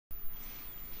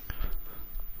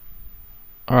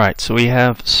Alright, so we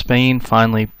have Spain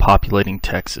finally populating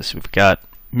Texas. We've got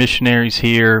missionaries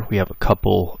here. We have a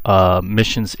couple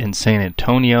missions in San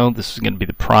Antonio. This is going to be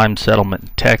the prime settlement in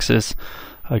Texas.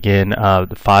 Again,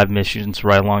 the 5 missions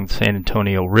right along the San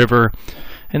Antonio River.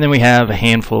 And then we have a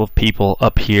handful of people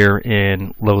up here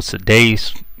in Los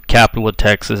Hadees, capital of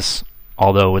Texas,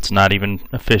 although it's not even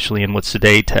officially in what's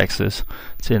today Texas.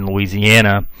 It's in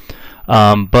Louisiana.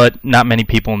 But not many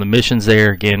people in the missions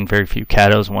there. Again, very few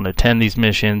Caddos want to attend these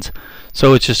missions.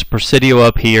 So it's just a Presidio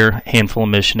up here, handful of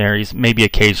missionaries, maybe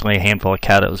occasionally a handful of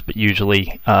Caddos, but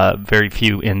usually very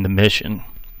few in the mission.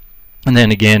 And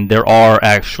then again, there are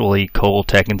actually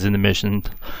Coaltecans in the mission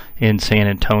in San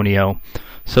Antonio.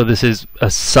 So this is a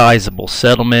sizable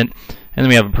settlement. And then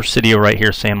we have a Presidio right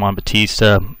here, San Juan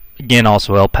Bautista. Again,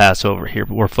 also El Paso over here,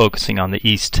 but we're focusing on the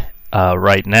east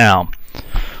right now.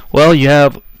 Well, you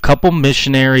have couple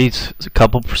missionaries, a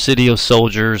couple Presidio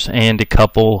soldiers, and a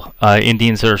couple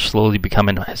Indians that are slowly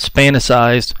becoming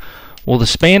Hispanicized. Well, the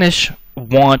Spanish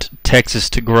want Texas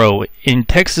to grow, and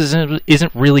Texas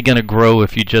isn't really going to grow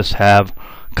if you just have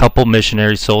a couple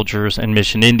missionary soldiers and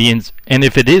mission Indians. And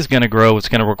if it is going to grow, it's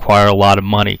going to require a lot of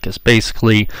money, because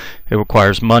basically it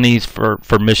requires monies for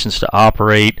missions to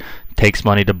operate. It takes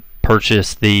money to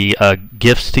purchase the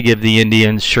gifts to give the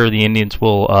Indians. Sure, the Indians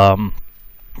will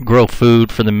grow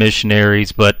food for the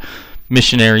missionaries, but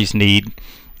missionaries need,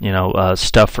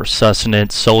 stuff for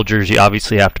sustenance. Soldiers, you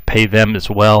obviously have to pay them as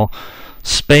well.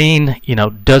 Spain,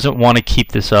 doesn't want to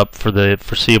keep this up for the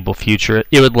foreseeable future.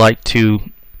 It would like to,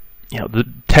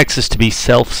 Texas to be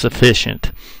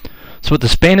self-sufficient. So what the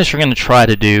Spanish are going to try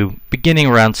to do, beginning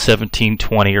around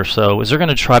 1720 or so, is they're going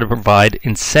to try to provide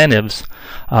incentives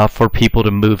for people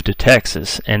to move to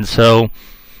Texas. And so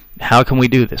how can we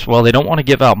do this? Well, they don't want to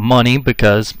give out money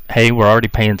because, hey, we're already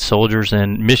paying soldiers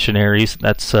and missionaries.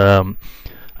 That's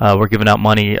we're giving out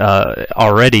money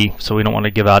already, so we don't want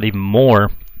to give out even more.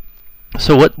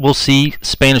 So what we'll see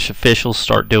Spanish officials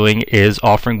start doing is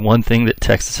offering one thing that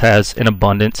Texas has in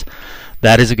abundance.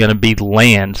 That is going to be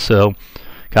land. So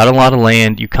got a lot of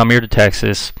land. You come here to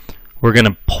Texas. We're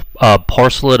going to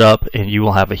parcel it up, and you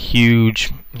will have a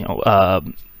huge,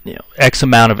 X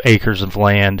amount of acres of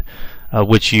land,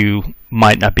 which you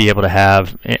might not be able to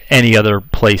have any other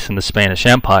place in the Spanish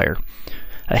Empire.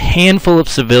 A handful of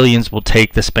civilians will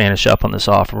take the Spanish up on this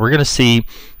offer. We're going to see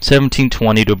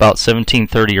 1720 to about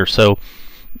 1730 or so,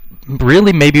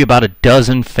 really maybe about a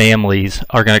dozen families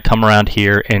are going to come around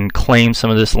here and claim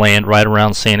some of this land right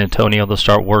around San Antonio. They'll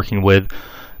start working with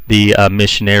the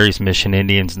missionaries, mission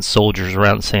Indians, and soldiers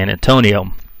around San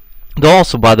Antonio. They'll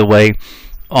also, by the way,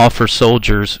 offer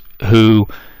soldiers who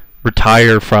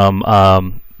retire from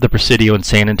the Presidio in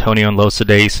San Antonio and Los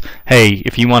Hadees, hey,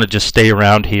 if you want to just stay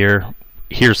around here,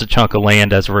 here's a chunk of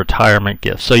land as a retirement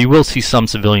gift. So you will see some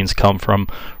civilians come from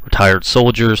retired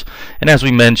soldiers. And as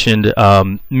we mentioned,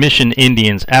 mission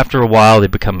Indians, after a while, they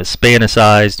become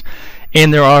Hispanicized.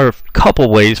 And there are a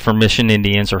couple ways for mission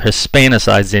Indians or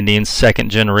Hispanicized Indians,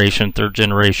 second generation, third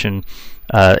generation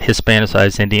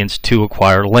Hispanicized Indians, to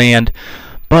acquire land.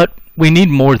 But we need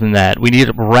more than that. We need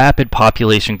a rapid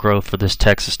population growth for this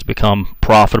Texas to become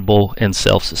profitable and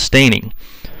self-sustaining.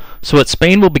 So what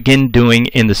Spain will begin doing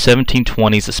in the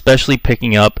 1720s, especially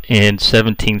picking up in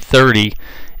 1730,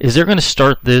 is they're going to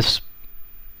start this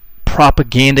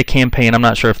propaganda campaign. I'm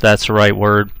not sure if that's the right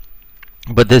word,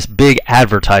 but this big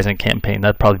advertising campaign,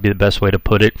 that'd probably be the best way to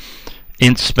put it,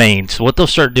 in Spain. So what they'll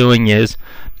start doing is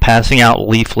passing out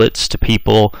leaflets to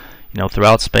people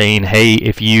throughout Spain. Hey,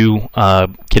 if you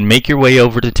can make your way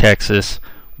over to Texas,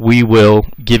 we will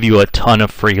give you a ton of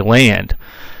free land.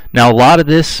 Now, a lot of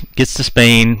this gets to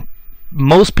Spain.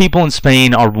 Most people in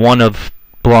Spain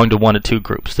belong to one of two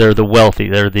groups. They're the wealthy.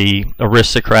 They're the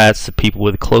aristocrats, the people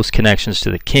with close connections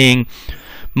to the king.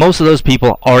 Most of those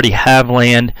people already have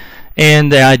land,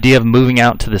 and the idea of moving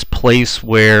out to this place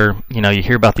where you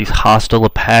hear about these hostile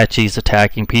Apaches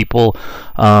attacking people.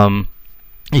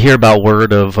 You hear about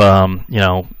word of,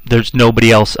 there's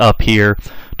nobody else up here.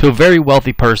 To a very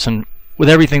wealthy person with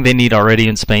everything they need already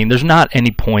in Spain, there's not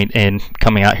any point in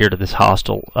coming out here to this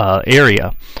hostile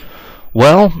area.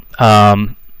 Well,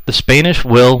 the Spanish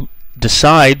will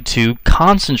decide to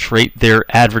concentrate their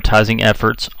advertising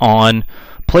efforts on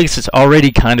places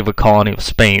already kind of a colony of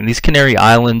Spain. These Canary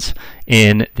Islands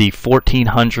in the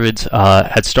 1400s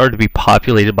had started to be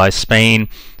populated by Spain.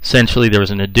 Essentially, there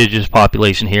was an indigenous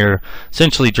population here,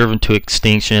 essentially driven to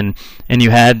extinction, and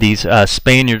you had these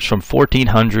Spaniards from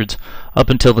 1400s up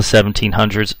until the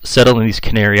 1700s settled in these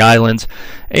Canary Islands,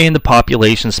 and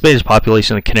the Spanish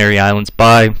population of the Canary Islands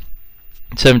by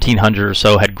 1700 or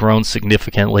so had grown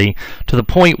significantly to the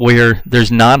point where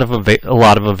there's not a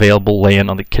lot of available land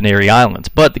on the Canary Islands.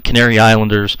 But the Canary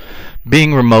Islanders,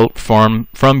 being remote from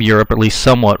Europe, or at least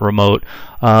somewhat remote,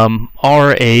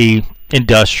 are a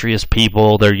industrious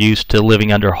people. They're used to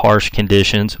living under harsh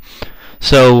conditions.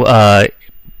 So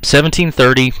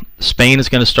 1730, Spain is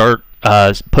going to start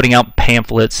putting out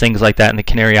pamphlets, things like that in the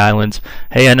Canary Islands.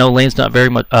 Hey, I know land's not very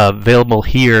much available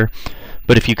here,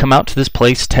 but if you come out to this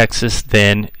place, Texas,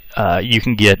 then you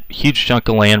can get a huge chunk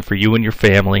of land for you and your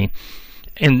family.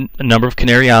 And a number of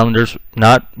Canary Islanders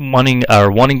not wanting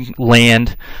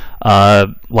land. A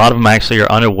lot of them actually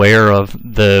are unaware of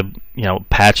the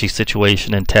patchy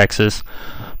situation in Texas,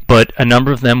 but a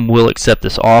number of them will accept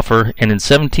this offer. And in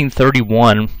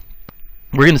 1731,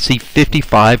 we're going to see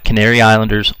 55 Canary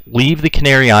Islanders leave the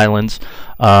Canary Islands.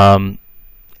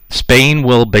 Spain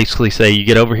will basically say, you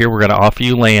get over here, we're going to offer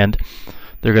you land.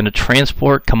 They're going to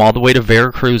transport, come all the way to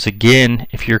Veracruz. Again,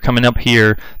 if you're coming up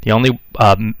here, the only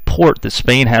port that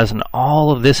Spain has in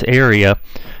all of this area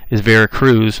is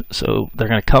Veracruz. So they're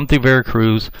going to come through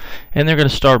Veracruz, and they're going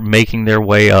to start making their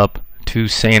way up to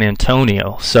San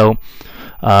Antonio. So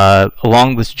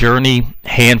along this journey, a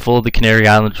handful of the Canary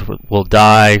Islanders will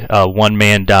die. One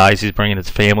man dies. He's bringing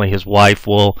his family. His wife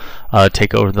will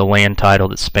take over the land title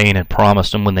that Spain had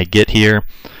promised them when they get here.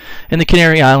 And the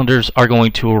Canary Islanders are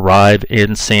going to arrive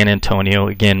in San Antonio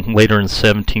again later in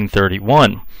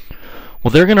 1731.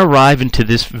 Well, they're going to arrive into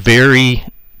this very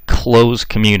closed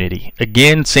community.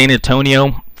 Again, San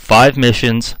Antonio, 5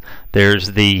 missions.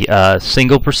 There's the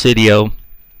single presidio.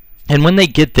 And when they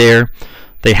get there,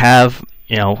 they have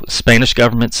Spanish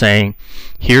government saying,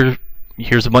 here's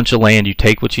a bunch of land, you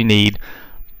take what you need.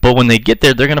 But when they get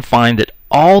there, they're going to find that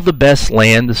all the best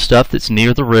land, the stuff that's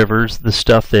near the rivers, the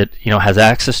stuff that has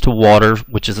access to water,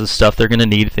 which is the stuff they're going to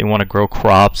need if they want to grow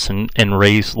crops and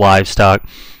raise livestock,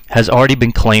 has already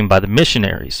been claimed by the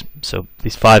missionaries. So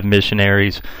these 5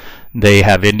 missionaries, they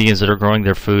have Indians that are growing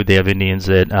their food. They have Indians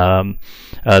that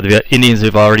the Indians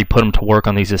have already put them to work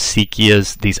on these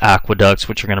acequias, these aqueducts,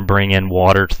 which are going to bring in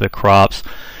water to the crops.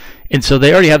 And so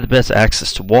they already have the best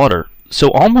access to water. So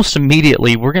almost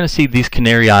immediately, we're going to see these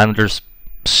Canary Islanders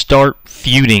start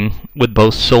feuding with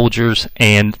both soldiers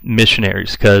and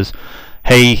missionaries because,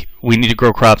 hey, we need to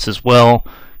grow crops as well.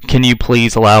 Can you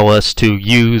please allow us to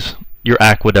use your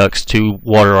aqueducts to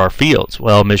water our fields?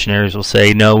 Well, missionaries will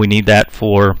say, no, we need that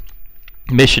for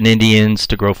mission Indians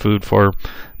to grow food for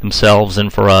themselves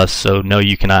and for us, so no,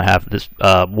 you cannot have this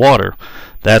water.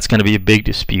 That's going to be a big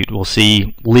dispute. We'll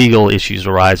see legal issues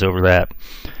arise over that.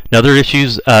 Another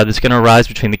issues that's going to arise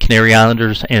between the Canary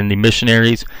Islanders and the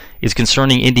missionaries is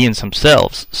concerning Indians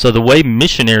themselves. So the way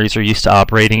missionaries are used to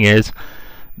operating is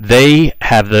they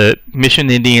have the mission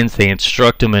Indians, they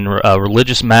instruct them in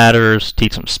religious matters,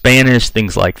 teach them Spanish,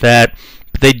 things like that,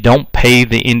 but they don't pay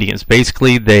the Indians.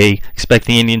 Basically, they expect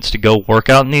the Indians to go work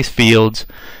out in these fields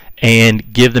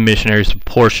and give the missionaries a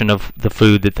portion of the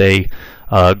food that they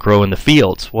grow in the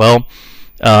fields. Well,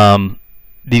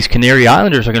 these Canary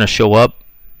Islanders are going to show up.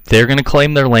 They're going to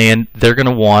claim their land. They're going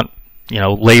to want,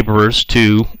 laborers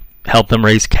to help them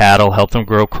raise cattle, help them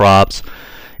grow crops.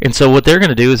 And so what they're going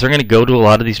to do is they're going to go to a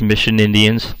lot of these mission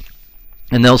Indians,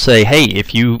 and they'll say, hey,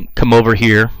 if you come over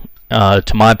here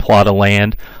to my plot of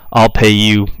land, I'll pay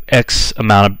you X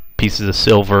amount of pieces of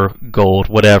silver, gold,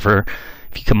 whatever,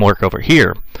 if you come work over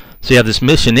here. So you have this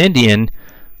mission Indian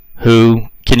who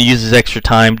can use his extra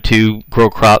time to grow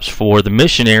crops for the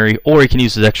missionary, or he can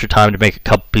use his extra time to make a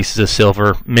couple pieces of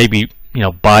silver, maybe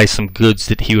buy some goods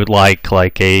that he would like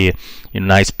a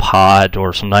nice pot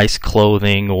or some nice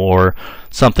clothing or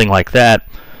something like that.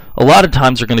 A lot of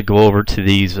times they're going to go over to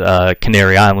these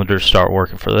Canary Islanders, start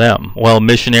working for them. Well,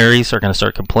 missionaries are going to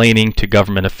start complaining to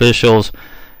government officials,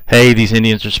 hey, these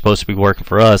Indians are supposed to be working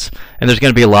for us, and there's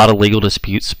going to be a lot of legal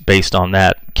disputes based on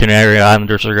that. Canary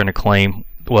Islanders are going to claim,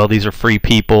 well, these are free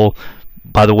people.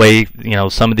 By the way,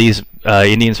 some of these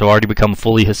Indians have already become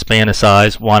fully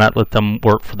Hispanicized. Why not let them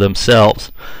work for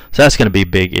themselves? So that's going to be a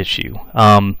big issue.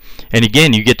 And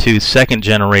again, you get to second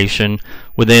generation.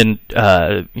 Within,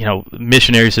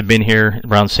 missionaries have been here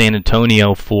around San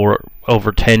Antonio for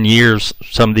over 10 years.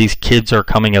 Some of these kids are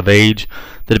coming of age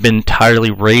that have been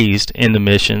entirely raised in the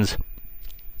missions,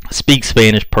 speak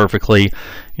Spanish perfectly.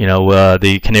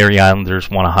 The Canary Islanders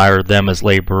want to hire them as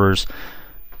laborers.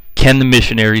 Can the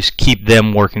missionaries keep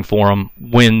them working for them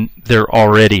when they're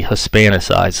already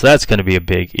Hispanicized? So that's going to be a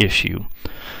big issue.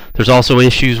 There's also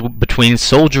issues between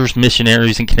soldiers,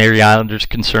 missionaries, and Canary Islanders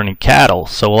concerning cattle.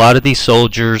 So a lot of these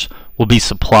soldiers will be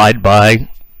supplied by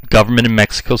government in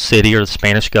Mexico City or the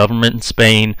Spanish government in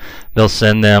Spain. They'll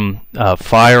send them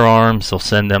firearms, they'll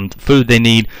send them the food they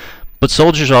need, but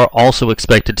soldiers are also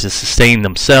expected to sustain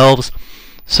themselves.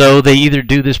 So they either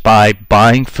do this by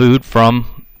buying food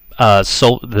from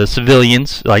the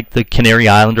civilians, like the Canary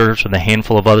Islanders or the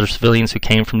handful of other civilians who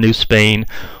came from New Spain,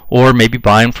 or maybe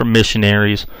buying from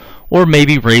missionaries, or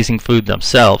maybe raising food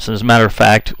themselves. As a matter of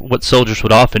fact, what soldiers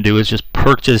would often do is just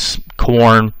purchase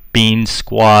corn, beans,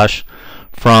 squash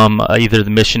from either the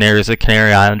missionaries or the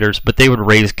Canary Islanders, but they would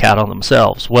raise cattle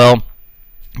themselves. Well,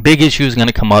 big issue is going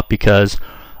to come up because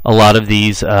a lot of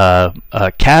these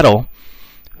cattle,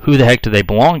 who the heck do they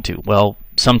belong to? Well,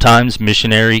 sometimes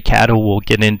missionary cattle will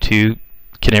get into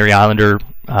Canary Islander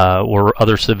or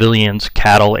other civilians'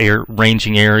 cattle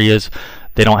ranging areas.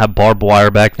 They don't have barbed wire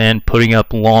back then. Putting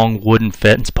up long wooden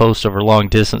fence posts over long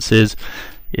distances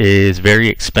is very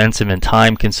expensive and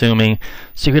time consuming.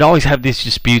 So you could always have these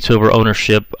disputes over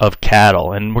ownership of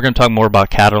cattle. And we're going to talk more about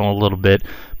cattle in a little bit,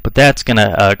 but that's going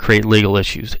to create legal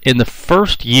issues. In the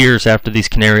first years after these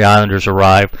Canary Islanders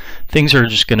arrive, things are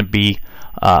just going to be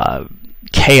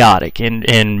chaotic,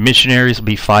 and missionaries will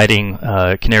be fighting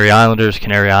Canary Islanders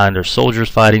soldiers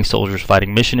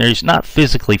fighting missionaries, not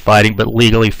physically fighting but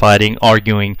legally fighting,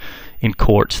 arguing in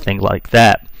courts, things like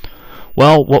that.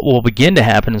 Well, what will begin to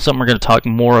happen, and something we're going to talk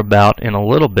more about in a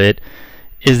little bit,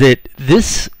 is that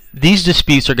these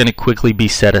disputes are going to quickly be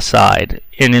set aside,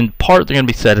 and in part they're going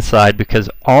to be set aside because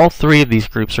all three of these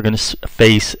groups are going to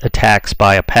face attacks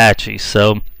by Apaches.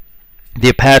 So the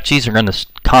Apaches are going to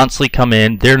constantly come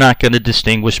in. They're not going to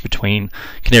distinguish between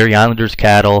Canary Islanders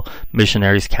cattle,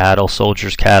 missionaries cattle,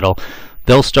 soldiers cattle.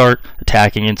 They'll start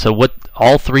attacking, and so what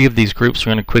all three of these groups are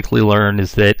going to quickly learn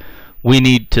is that we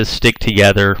need to stick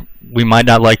together. We might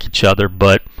not like each other,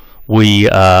 but we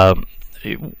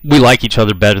like each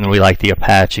other better than we like the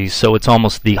Apaches. So it's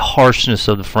almost the harshness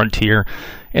of the frontier,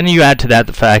 and then you add to that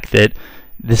the fact that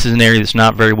this is an area that's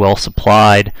not very well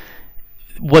supplied.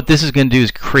 What this is going to do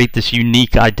is create this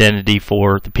unique identity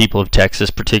for the people of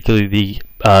Texas, particularly the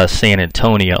San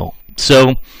Antonio.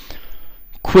 So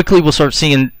quickly we'll start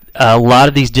seeing a lot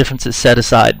of these differences set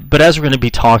aside, but as we're going to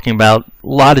be talking about, a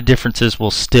lot of differences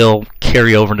will still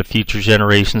carry over into future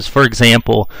generations. For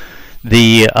example,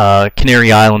 the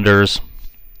Canary Islanders,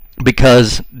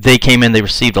 because they came in, they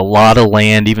received a lot of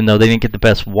land, even though they didn't get the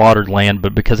best watered land,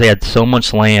 but because they had so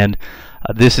much land,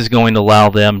 this is going to allow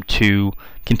them to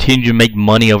continue to make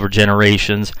money over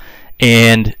generations.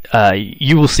 And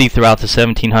you will see throughout the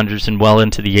 1700s and well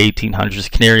into the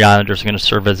 1800s, Canary Islanders are going to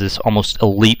serve as this almost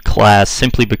elite class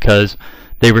simply because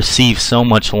they received so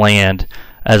much land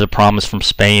as a promise from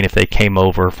Spain if they came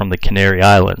over from the Canary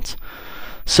Islands.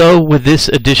 So with this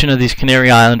addition of these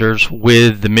Canary Islanders,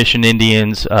 with the Mission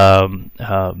Indians,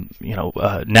 natural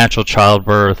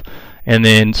childbirth, and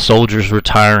then soldiers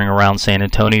retiring around San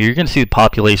Antonio, you're going to see the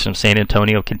population of San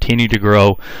Antonio continue to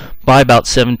grow. By about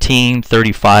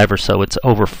 1735 or so, it's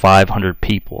over 500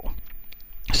 people.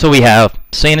 So we have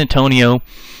San Antonio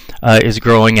is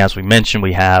growing, as we mentioned.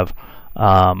 We have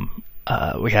Los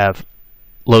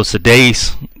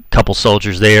Adaes, a couple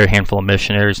soldiers there, a handful of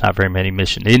missionaries, not very many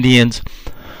Mission Indians.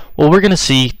 Well, we're going to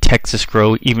see Texas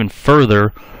grow even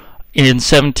further in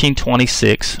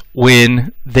 1726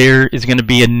 when there is going to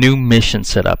be a new mission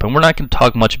set up. And we're not going to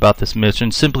talk much about this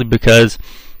mission simply because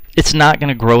it's not going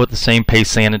to grow at the same pace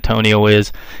San Antonio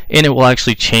is, and it will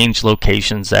actually change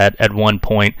locations at one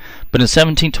point. But in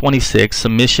 1726,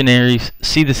 some missionaries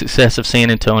see the success of San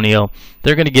Antonio.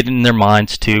 They're going to get in their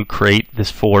minds to create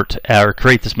this fort, or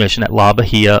create this mission at La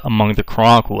Bahia among the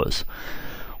Karankawas.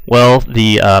 Well,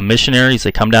 the missionaries,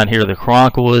 they come down here to the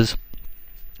Karankawas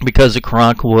because the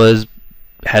Karankawas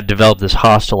had developed this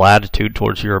hostile attitude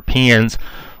towards Europeans.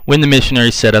 When the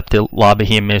missionaries set up the La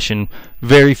Bahia mission,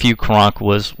 very few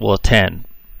Karankawas will attend.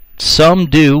 Some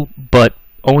do, but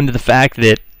owing to the fact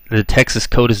that the Texas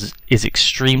coast is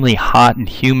extremely hot and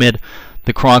humid,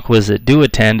 the Karankawas that do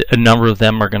attend, a number of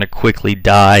them are going to quickly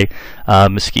die.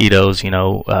 Mosquitoes,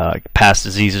 pass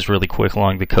diseases really quick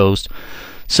along the coast.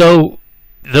 So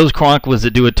those Karankawas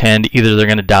that do attend, either they're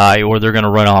going to die or they're going to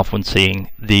run off when seeing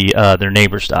their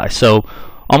neighbors die. So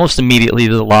almost immediately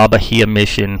the La Bahia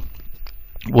mission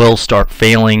will start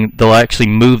failing. They'll actually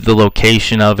move the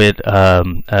location of it.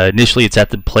 Initially it's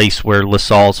at the place where La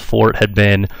Salle's fort had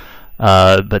been,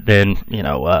 but then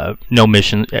no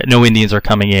Indians are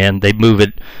coming in. They move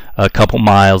it a couple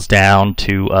miles down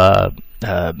to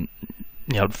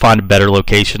find a better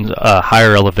location,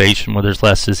 higher elevation where there's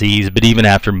less disease. But even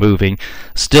after moving,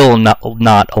 still not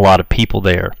a lot of people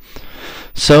there.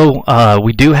 So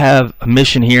we do have a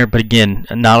mission here, but again,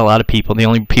 not a lot of people. The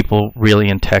only people really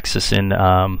in Texas in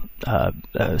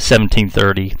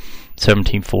 1730,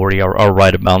 1740 are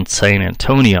right about San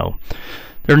Antonio.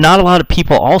 There are not a lot of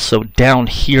people also down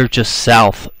here just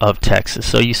south of Texas.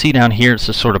 So you see down here, it's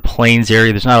a sort of plains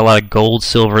area. There's not a lot of gold,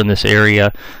 silver in this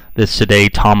area. That's today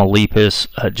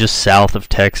Tamaulipas, just south of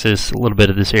Texas. A little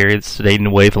bit of this area that's today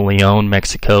Nuevo Leon,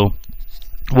 Mexico.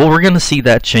 Well, we're going to see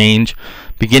that change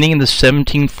beginning in the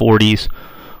 1740s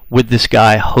with this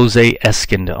guy, Jose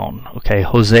Escandon. Okay,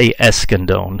 Jose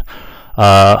Escandon.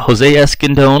 Jose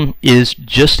Escandon is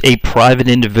just a private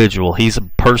individual. He's a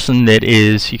person that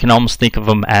is, you can almost think of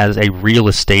him as a real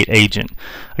estate agent,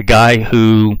 a guy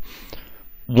who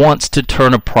wants to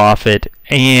turn a profit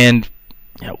and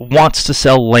wants to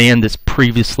sell land that's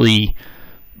previously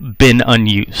been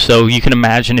unused. So you can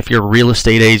imagine if you're a real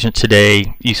estate agent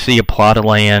today, you see a plot of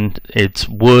land, it's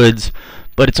woods,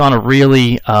 but it's on a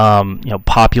really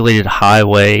populated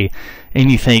highway,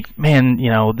 and you think, man,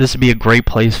 this would be a great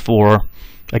place for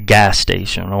a gas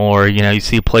station, or you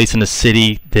see a place in the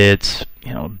city that's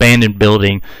abandoned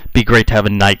building, be great to have a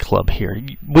nightclub here.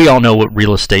 We all know what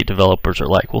real estate developers are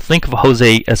like. Well, think of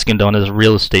Jose Escandon as a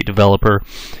real estate developer.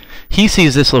 He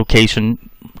sees this location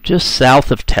just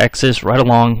south of Texas, right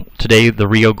along today the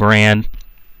Rio Grande,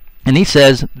 and he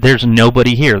says there's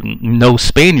nobody here, no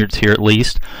Spaniards here at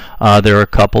least. There are a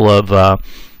couple of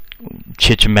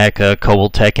Chichimeca,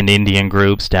 Coatepec, and Indian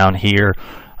groups down here,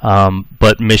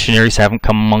 but missionaries haven't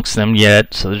come amongst them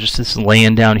yet. So there's just this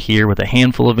land down here with a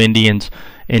handful of Indians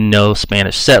and no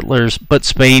Spanish settlers, but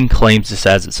Spain claims this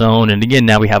as its own. And again,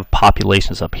 now we have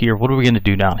populations up here. What are we going to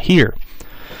do down here?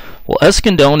 Well,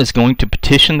 Escandon is going to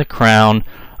petition the crown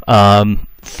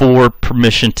for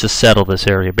permission to settle this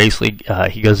area. Basically,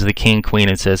 he goes to the king, queen,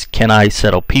 and says, can I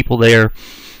settle people there?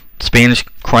 Spanish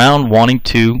crown wanting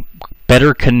to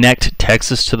better connect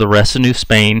Texas to the rest of New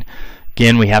Spain.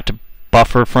 Again, we have to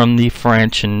buffer from the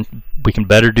French, and we can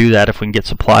better do that if we can get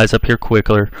supplies up here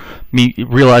quicker.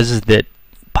 Realizes that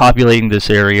populating this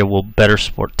area will better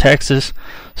support Texas,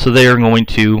 so they are going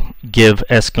to give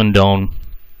Escandon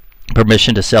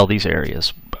permission to sell these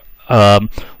areas. Well,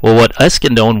 what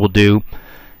Escandon will do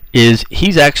is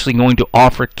he's actually going to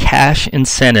offer cash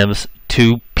incentives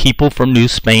to people from New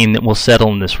Spain that will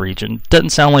settle in this region.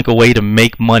 Doesn't sound like a way to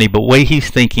make money, but the way he's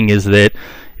thinking is that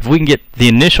if we can get the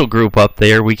initial group up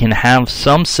there, we can have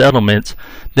some settlements,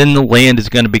 then the land is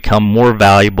going to become more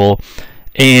valuable,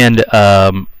 and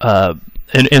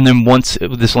then once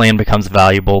this land becomes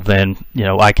valuable, then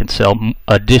I can sell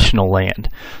additional land.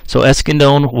 So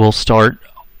Escandon will start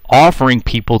offering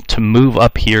people to move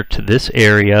up here to this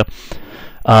area,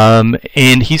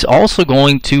 and he's also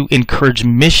going to encourage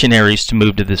missionaries to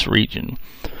move to this region.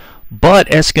 But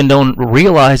Escandon,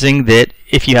 realizing that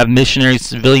if you have missionaries,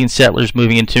 civilian settlers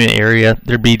moving into an area,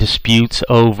 there'd be disputes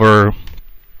over,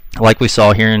 like we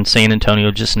saw here in San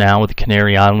Antonio just now with the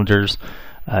Canary Islanders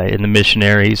and the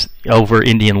missionaries, over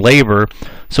Indian labor.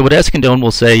 So what Escandon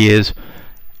will say is,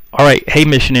 all right, hey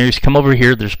missionaries, come over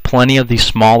here. There's plenty of these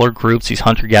smaller groups, these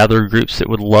hunter-gatherer groups that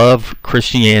would love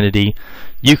Christianity.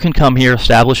 You can come here,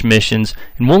 establish missions,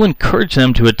 and we'll encourage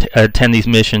them to attend these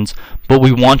missions, but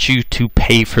we want you to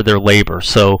pay for their labor.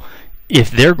 So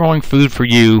if they're growing food for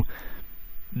you,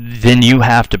 then you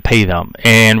have to pay them.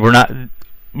 And we're not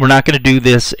going to do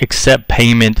this except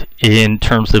payment in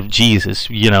terms of Jesus.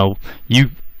 You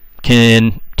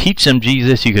can teach them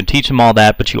Jesus, you can teach them all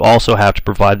that, but you also have to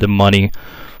provide them money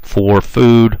for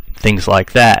food, things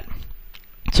like that.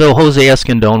 So Jose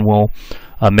Escandon will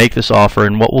make this offer,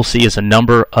 and what we'll see is a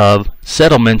number of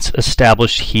settlements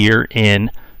established here in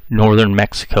northern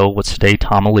Mexico, what's today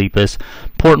Tamaulipas.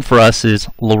 Important for us is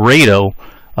Laredo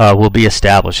will be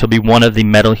established. He'll be one of the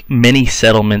many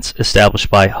settlements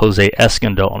established by Jose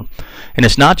Escandon. And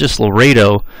it's not just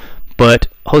Laredo, but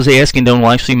Jose Escandon will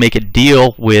actually make a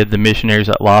deal with the missionaries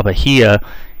at La Bahia.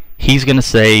 He's going to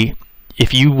say,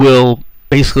 if you will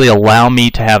basically allow me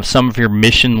to have some of your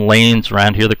mission lands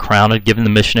around here, the crown had given the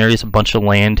missionaries a bunch of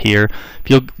land here. If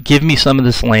you'll give me some of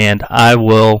this land, I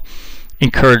will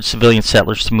encourage civilian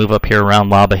settlers to move up here around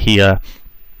La Bahia.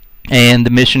 And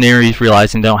the missionaries,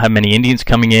 realizing they don't have many Indians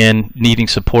coming in, needing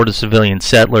support of civilian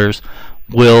settlers,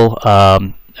 will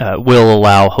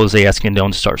allow Jose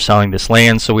Escandon to start selling this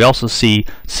land. So we also see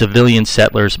civilian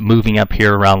settlers moving up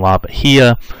here around La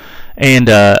Bahia. And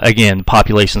again, the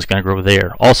population is going to grow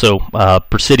there. Also,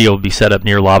 Presidio will be set up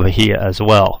near La Bahia as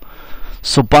well.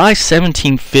 So by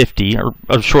 1750, or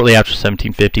shortly after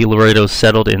 1750, Laredo is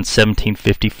settled in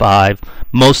 1755.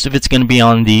 Most of it's going to be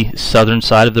on the southern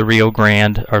side of the Rio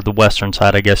Grande, or the western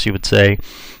side, I guess you would say.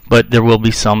 but there will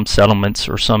be some settlements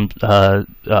or some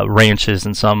ranches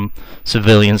and some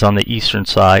civilians on the eastern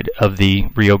side of the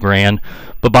Rio Grande.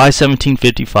 But by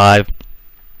 1755,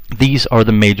 these are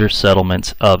the major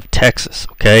settlements of Texas.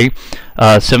 Okay,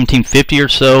 1750 or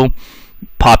so,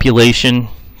 population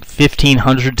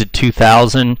 1,500 to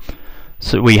 2,000.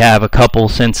 So we have a couple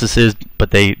censuses,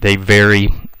 but they vary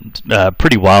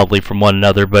pretty wildly from one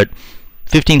another. But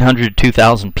 1,500 to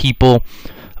 2,000 people,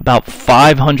 about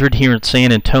 500 here in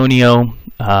San Antonio,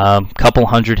 a couple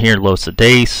hundred here in Los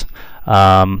Adaes.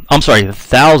 I'm sorry,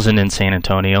 1,000 in San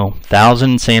Antonio,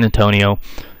 1,000 in San Antonio,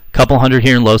 a couple hundred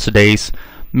here in Los Adaes.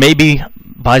 Maybe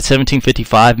by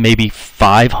 1755, maybe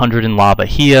 500 in La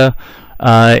Bahia,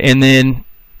 and then,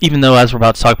 even though, as we're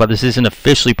about to talk about, this isn't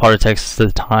officially part of Texas at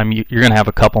the time, you're going to have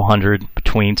a couple hundred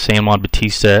between San Juan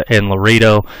Bautista and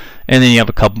Laredo, and then you have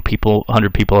a couple people,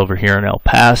 100 people over here in El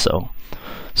Paso.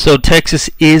 So Texas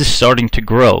is starting to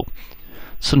grow.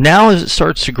 So now as it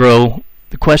starts to grow,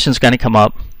 the question's going to come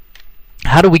up,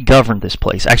 how do we govern this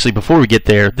place? Actually, before we get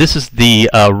there, this is the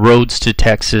roads to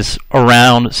Texas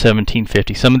around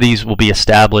 1750. Some of these will be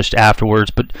established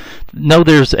afterwards, but know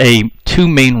there's two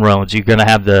main roads. You're going to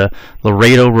have the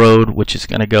Laredo Road, which is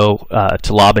going to go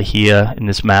to La Bahia. In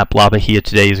this map, La Bahia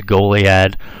today is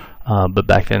Goliad, but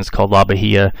back then it's called La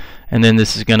Bahia. And then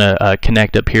this is going to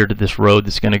connect up here to this road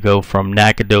that's going to go from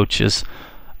Nacogdoches,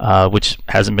 which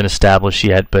hasn't been established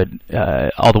yet, but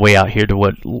all the way out here to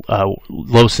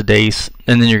Los Adaes,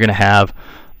 and then you're going to have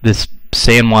this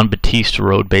San Juan Bautista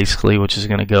Road, basically, which is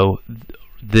going to go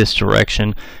this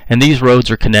direction. And these roads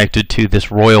are connected to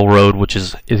this Royal Road, which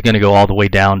is going to go all the way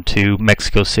down to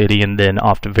Mexico City and then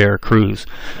off to Veracruz.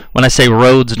 When I say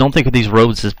roads, don't think of these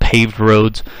roads as paved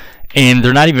roads. And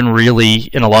they're not even really,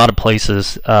 in a lot of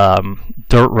places,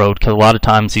 dirt road, because a lot of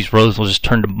times these roads will just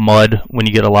turn to mud when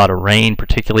you get a lot of rain,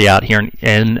 particularly out here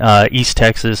in East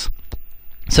Texas.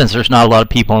 Since there's not a lot of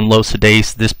people in Los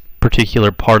Adaes, this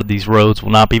particular part of these roads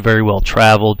will not be very well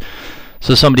traveled.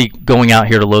 So somebody going out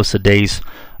here to Los Adaes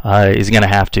is going to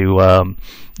have to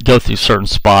go through certain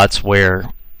spots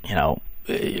where, you know,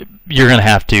 you're going to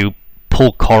have to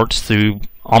pull carts through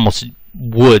almost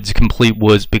woods, complete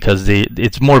woods, because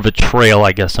it's more of a trail,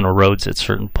 I guess, than a roads at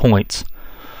certain points.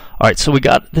 All right, so we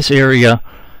got this area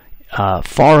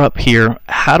far up here.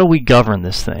 How do we govern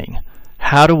this thing?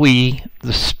 How do we,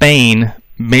 Spain,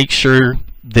 make sure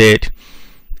that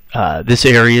this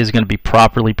area is going to be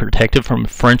properly protected from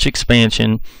French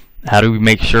expansion? How do we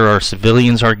make sure our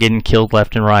civilians aren't getting killed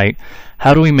left and right?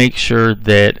 How do we make sure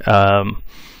that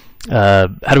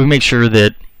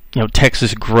you know,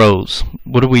 Texas grows?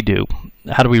 What do we do?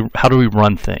 How do we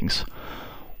run things?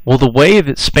 Well, the way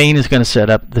that Spain is going to set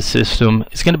up the system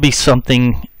is going to be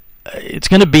something. It's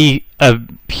going to be a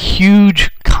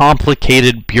huge,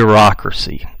 complicated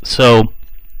bureaucracy. So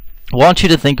I want you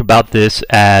to think about this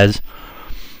as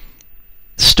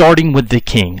starting with the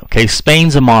king. Okay,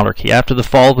 Spain's a monarchy. After the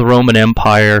fall of the Roman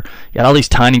Empire, you had all these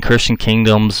tiny Christian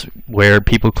kingdoms where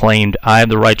people claimed, I have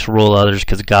the right to rule others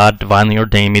because God divinely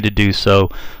ordained me to do so.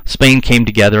 Spain came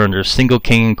together under a single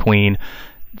king and queen.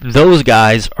 Those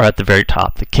guys are at the very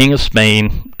top. The king of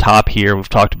Spain, top here. We've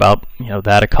talked about, you know,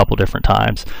 that a couple different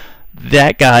times.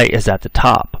 That guy is at the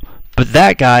top. But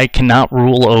that guy cannot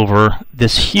rule over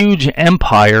this huge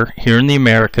empire here in the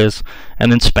Americas,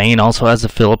 and then Spain also has the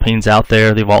Philippines out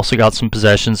there. They've also got some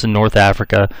possessions in North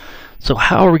Africa. So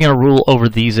how are we going to rule over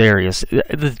these areas?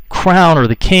 The crown, or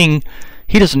the king,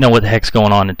 he doesn't know what the heck's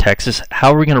going on in Texas.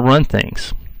 How are we going to run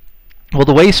things? Well,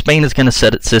 the way Spain is going to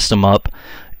set its system up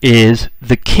is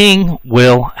the king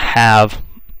will have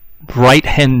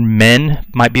right-hand men,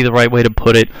 might be the right way to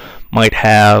put it, might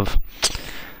have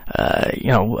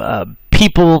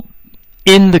people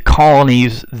in the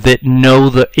colonies that know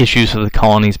the issues of the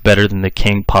colonies better than the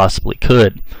king possibly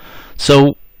could.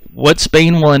 So what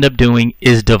Spain will end up doing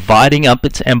is dividing up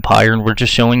its empire, and we're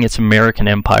just showing its American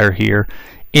empire here,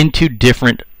 into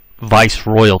different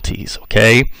viceroyalties,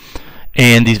 okay?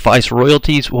 And these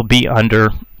viceroyalties will be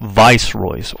under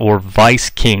viceroys or vice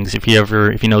kings. If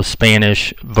you know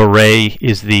Spanish, virrey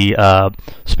is the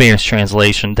Spanish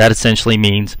translation. That essentially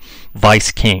means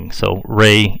vice king. So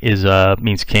rey is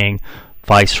means king,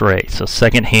 viceroy, so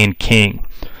second-hand king.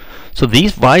 So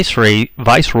these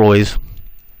viceroys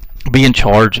be in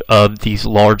charge of these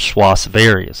large swaths of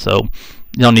areas. So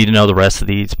you don't need to know the rest of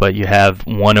these, but you have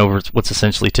one over what's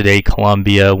essentially today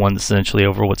Colombia, one that's essentially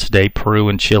over what's today Peru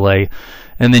and Chile,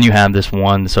 and then you have this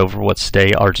one that's over what's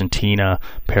today Argentina,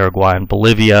 Paraguay, and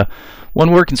Bolivia.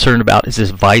 One we're concerned about is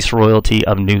this Viceroyalty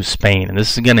of New Spain, and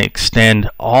this is going to extend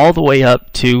all the way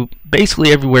up to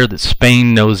basically everywhere that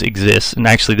Spain knows exists. And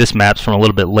actually this map's from a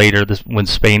little bit later, when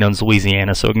Spain owns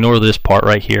Louisiana, so ignore this part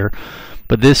right here.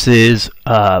 But this is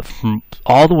from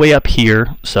all the way up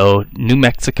here, so New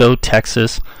Mexico,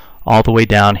 Texas, all the way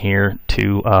down here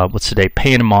to what's today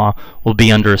Panama, will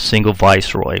be under a single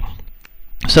viceroy.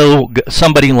 So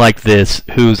somebody like this,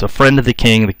 who's a friend of the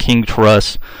king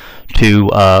trusts to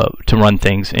run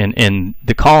things in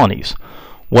the colonies.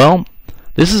 Well,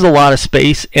 this is a lot of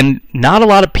space, and not a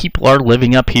lot of people are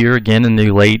living up here again in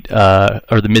the late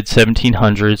or the mid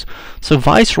 1700s. So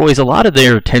viceroys, a lot of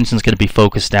their attention is going to be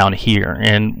focused down here,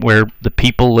 and where the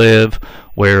people live,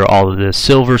 where all of the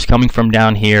silver's coming from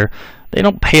down here. They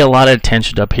don't pay a lot of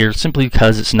attention up here simply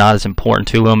because it's not as important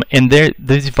to them. And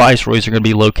these viceroys are going to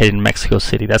be located in Mexico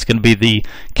City. That's going to be the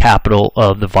capital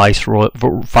of the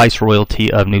Viceroyalty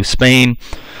of New Spain.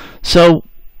 So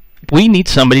we need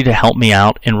somebody to help me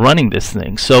out in running this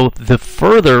thing. So the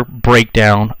further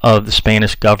breakdown of the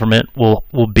Spanish government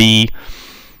will be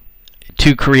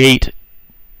to create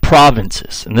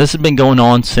provinces, and this has been going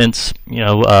on since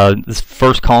this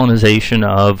first colonization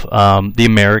of the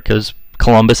Americas.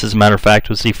 Columbus, as a matter of fact,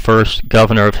 was the first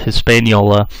governor of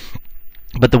Hispaniola.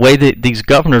 But the way that these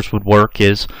governors would work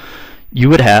is you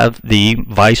would have the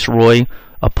viceroy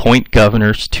appoint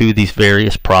governors to these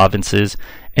various provinces,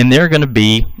 and they're going to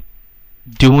be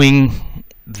doing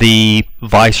the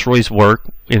viceroy's work,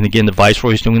 and again the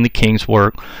viceroy's doing the king's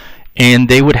work, and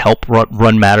they would help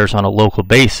run matters on a local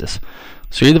basis.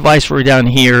 So you're the viceroy down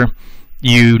here.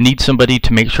 You need somebody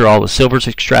to make sure all the silver's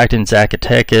extracted in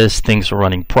Zacatecas, things are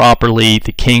running properly,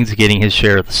 the king's getting his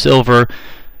share of the silver.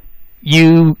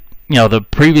 The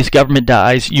previous government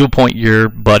dies, you appoint your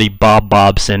buddy Bob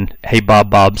Bobson. Hey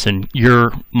Bob Bobson,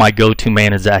 you're my go-to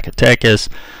man in Zacatecas.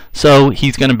 So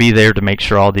he's going to be there to make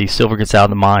sure all the silver gets out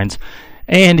of the mines.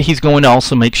 And he's going to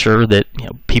also make sure that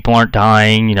people aren't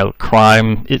dying,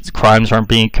 crimes aren't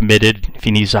being committed. If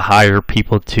he needs to hire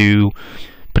people to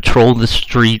patrol the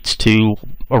streets, to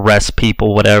arrest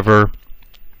people, whatever.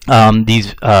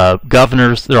 These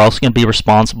governors, they're also going to be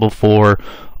responsible for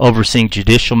overseeing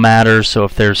judicial matters. So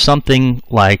if there's something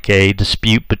like a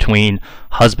dispute between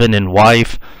husband and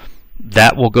wife,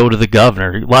 that will go to the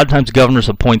governor. A lot of times governors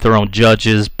appoint their own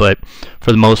judges, but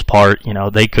for the most part,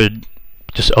 they could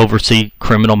just oversee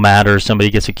criminal matters. Somebody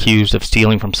gets accused of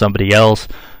stealing from somebody else,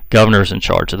 governor's in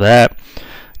charge of that.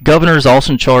 Governor is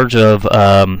also in charge of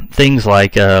things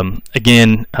like,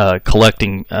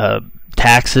 collecting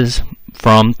taxes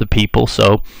from the people.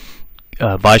 So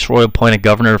Viceroy appointed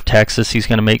governor of Texas. He's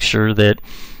going to make sure that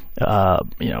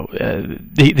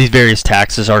these various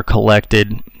taxes are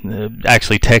collected.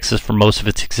 Actually, Texas, for most of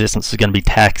its existence, is going to be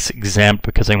tax exempt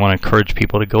because they want to encourage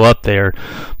people to go up there.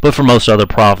 But for most other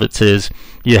provinces,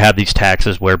 you have these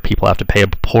taxes where people have to pay a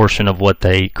portion of what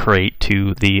they create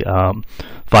to the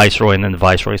viceroy, and then the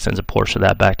viceroy sends a portion of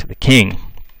that back to the king.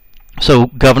 So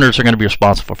governors are going to be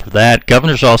responsible for that.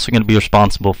 Governors are also going to be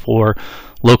responsible for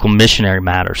local missionary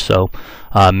matters. So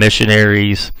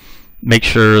missionaries, make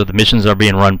sure the missions are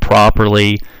being run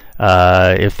properly.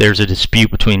 If there's a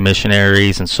dispute between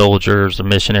missionaries and soldiers, or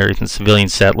missionaries and civilian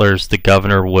settlers, the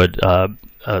governor would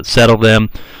settle them.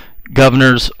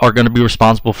 Governors are going to be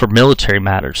responsible for military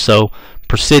matters. So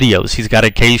presidios, he's got to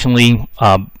occasionally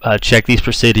check these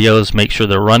presidios, make sure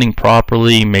they're running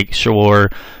properly, make sure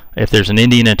if there's an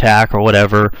Indian attack or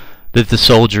whatever, that the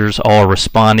soldiers are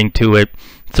responding to it.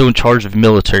 So in charge of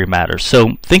military matters.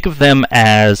 So think of them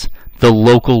as the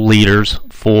local leaders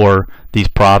for these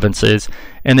provinces,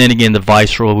 and then again the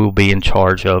viceroy will be in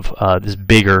charge of this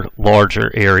bigger,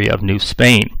 larger area of New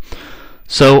Spain.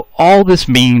 So all this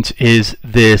means is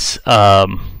this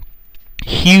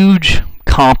huge,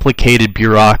 complicated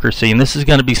bureaucracy, and this is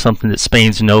going to be something that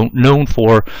Spain's known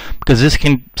for, because this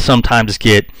can sometimes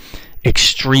get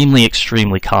extremely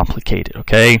complicated.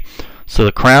 Okay, so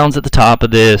the crown's at the top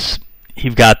of this.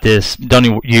 You've got this, you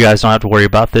guys don't have to worry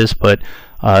about this, but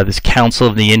this Council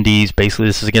of the Indies, basically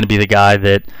this is going to be the guy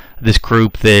that, this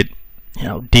group that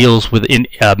deals with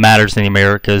matters in the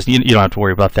Americas. You don't have to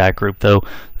worry about that group though.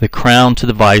 The crown to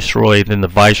the viceroy, then the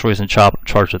viceroy is in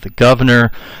charge of the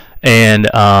governor, and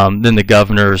then the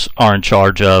governors are in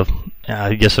charge of,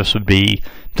 I guess this would be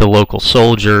the local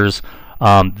soldiers.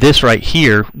 This right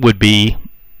here would be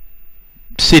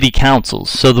city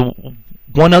councils. So the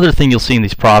one other thing you'll see in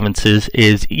these provinces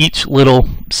is each little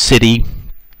city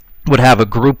would have a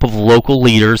group of local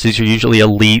leaders. These are usually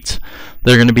elites.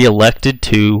 They're going to be elected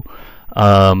to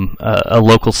a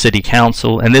local city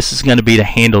council, and this is going to be to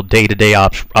handle day-to-day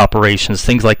operations,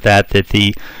 things like that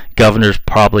the governors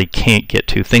probably can't get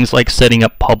to. Things like setting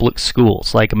up public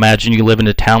schools. Like, imagine you live in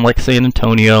a town like San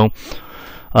Antonio.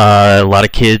 A lot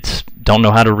of kids don't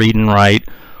know how to read and write.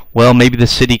 Well, maybe the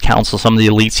city council, some of the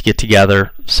elites get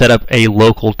together, set up a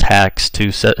local tax to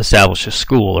establish a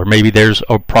school. Or maybe there's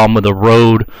a problem with a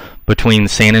road between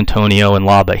San Antonio and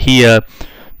La Bahia.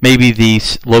 Maybe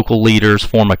these local leaders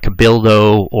form a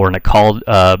cabildo, or an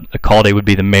alcalde would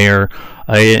be the mayor,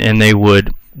 and they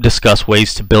would discuss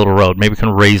ways to build a road. Maybe we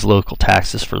can raise local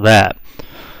taxes for that.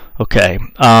 Okay,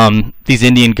 these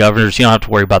Indian governors, you don't have to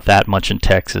worry about that much in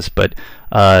Texas, but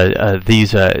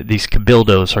these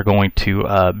cabildos are going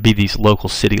to be these local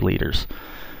city leaders.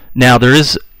 Now,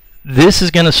 this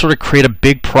is going to sort of create a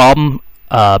big problem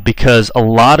because a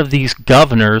lot of these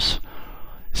governors,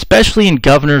 especially in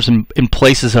governors in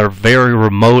places that are very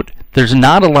remote, there's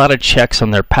not a lot of checks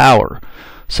on their power.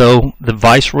 So the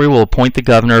viceroy will appoint the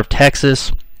governor of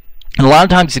Texas, and a lot of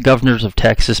times the governors of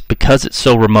Texas, because it's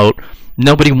so remote,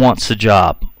 nobody wants the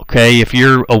job. Okay, if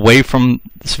you're away from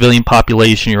the civilian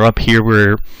population, you're up here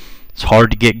where it's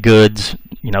hard to get goods.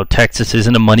 You know, Texas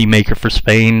isn't a money maker for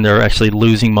Spain. They're actually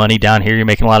losing money. Down here, you're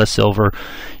making a lot of silver.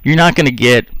 You're not going to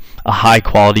get a high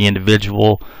quality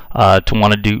individual to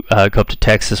want to go up to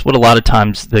Texas. What a lot of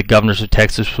times the governors of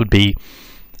Texas would be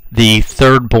the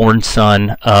third born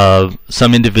son of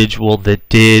some individual that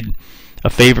did a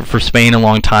favor for Spain a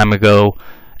long time ago,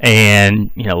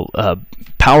 and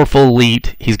powerful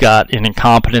elite. He's got an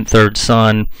incompetent third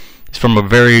son. He's from a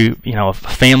very a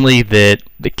family that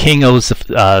the king owes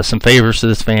some favors to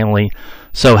this family.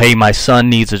 So hey, my son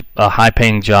needs a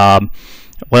high-paying job.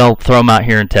 Well, throw him out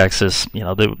here in Texas.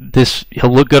 He'll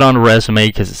look good on a resume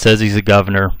because it says he's a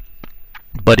governor,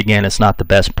 but again, it's not the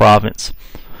best province.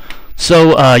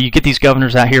 So you get these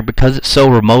governors out here because it's so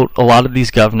remote. A lot of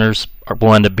these governors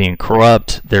will end up being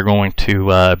corrupt. They're going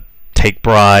to take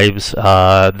bribes.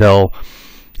 They'll,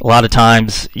 a lot of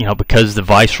times, because the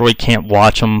viceroy can't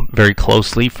watch them very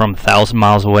closely from 1,000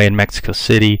 miles away in Mexico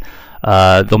City,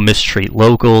 they'll mistreat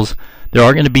locals. There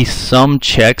are going to be some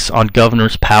checks on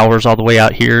governors' powers all the way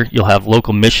out here. You'll have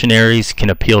local missionaries can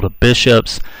appeal to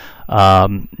bishops,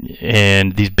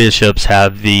 and these bishops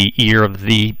have the ear of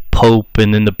the Pope,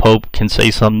 and then the Pope can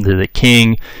say something to the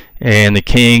king, and the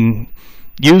king,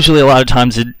 usually a lot of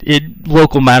times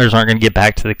local matters aren't going to get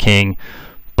back to the king,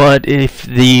 but if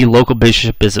the local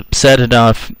bishop is upset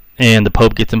enough and the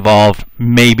Pope gets involved,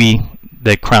 maybe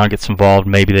the crown gets involved,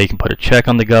 maybe they can put a check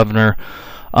on the governor.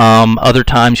 Other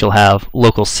times you'll have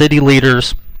local city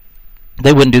leaders.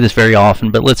 They wouldn't do this very often,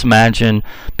 but let's imagine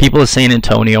people of San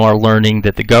Antonio are learning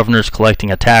that the governor's collecting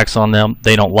a tax on them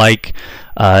they don't like,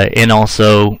 and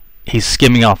also he's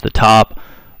skimming off the top.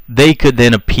 They could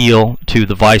then appeal to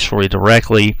the viceroy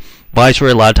directly.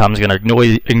 Viceroy a lot of times is going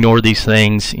to ignore these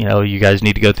things. You guys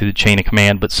need to go through the chain of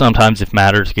command, but sometimes if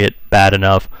matters get bad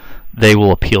enough, they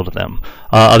will appeal to them.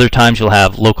 Other times you'll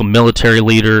have local military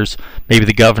leaders. Maybe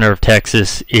the governor of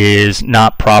Texas is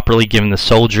not properly giving the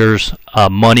soldiers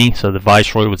money, so the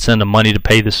viceroy would send them money to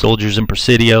pay the soldiers and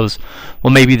presidios.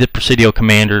 Well, maybe the presidio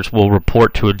commanders will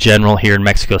report to a general here in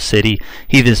Mexico City.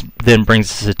 He then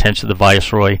brings his attention to the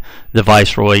viceroy. The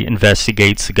viceroy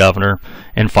investigates the governor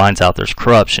and finds out there's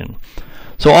corruption.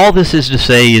 So all this is to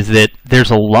say is that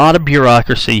there's a lot of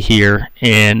bureaucracy here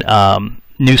in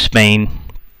New Spain.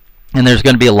 And there's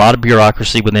going to be a lot of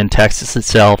bureaucracy within Texas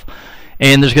itself,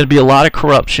 and there's going to be a lot of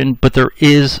corruption, but there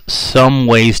is some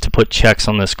ways to put checks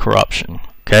on this corruption.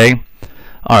 Okay?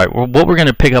 Alright, well, what we're going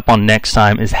to pick up on next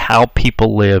time is how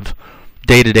people live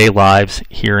day-to-day lives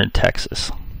here in Texas.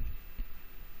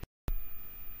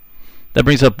 That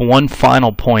brings up one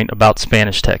final point about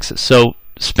Spanish Texas. So,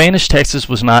 Spanish Texas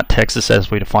was not Texas as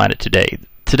we define it today.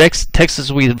 Texas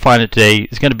as we define it today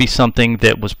is going to be something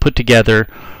that was put together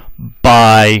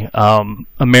by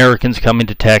Americans coming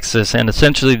to Texas, and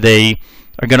essentially they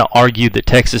are going to argue that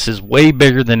Texas is way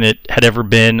bigger than it had ever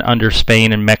been under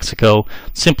Spain and Mexico,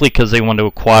 simply because they want to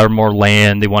acquire more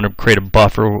land. They want to create a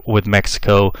buffer with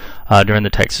Mexico during the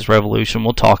Texas Revolution.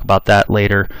 We'll talk about that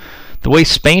later. The way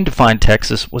Spain defined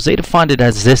Texas was they defined it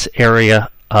as this area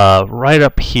right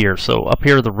up here. So up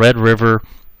here, the Red River,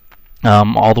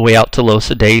 all the way out to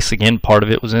Los Ades. Again, part of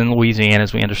it was in Louisiana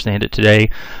as we understand it today.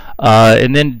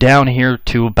 And then down here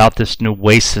to about this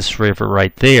Nueces River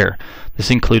right there. This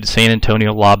includes San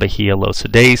Antonio, La Bahia, Los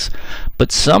Ades.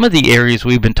 But some of the areas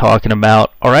we've been talking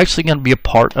about are actually going to be a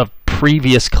part of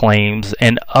previous claims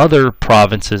and other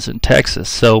provinces in Texas.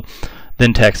 So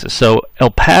than Texas. So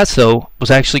El Paso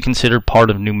was actually considered part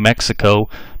of New Mexico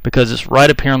because it's right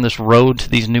up here on this road to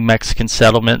these New Mexican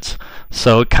settlements.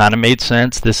 So it kind of made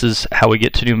sense. This is how we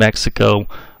get to New Mexico.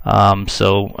 We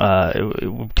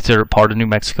consider it part of New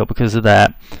Mexico because of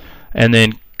that. And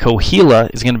then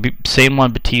Coahuila is going to be, San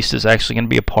Juan Bautista is actually going to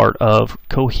be a part of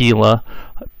Coahuila.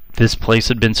 This place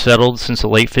had been settled since the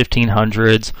late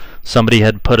 1500s. Somebody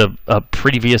had put a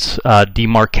previous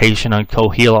demarcation on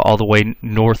Coahuila all the way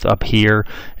north up here,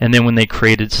 and then when they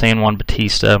created San Juan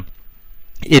Bautista,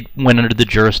 it went under the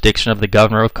jurisdiction of the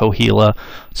governor of Coahuila,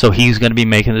 so he's going to be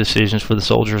making the decisions for the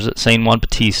soldiers at San Juan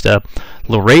Bautista.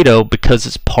 Laredo, because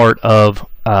it's part of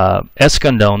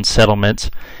Escandon settlements,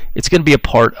 it's going to be a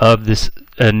part of this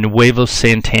Nuevo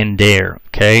Santander,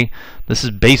 okay? This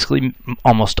is basically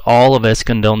almost all of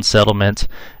Escandon settlements,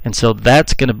 and so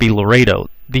that's going to be Laredo.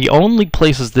 The only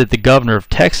places that the governor of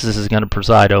Texas is going to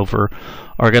preside over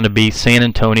are going to be San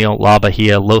Antonio, La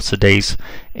Bahia, Los Ades,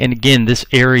 and again, this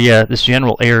area, this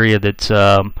general area that's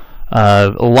a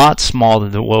lot smaller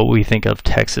than what we think of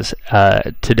Texas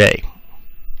today.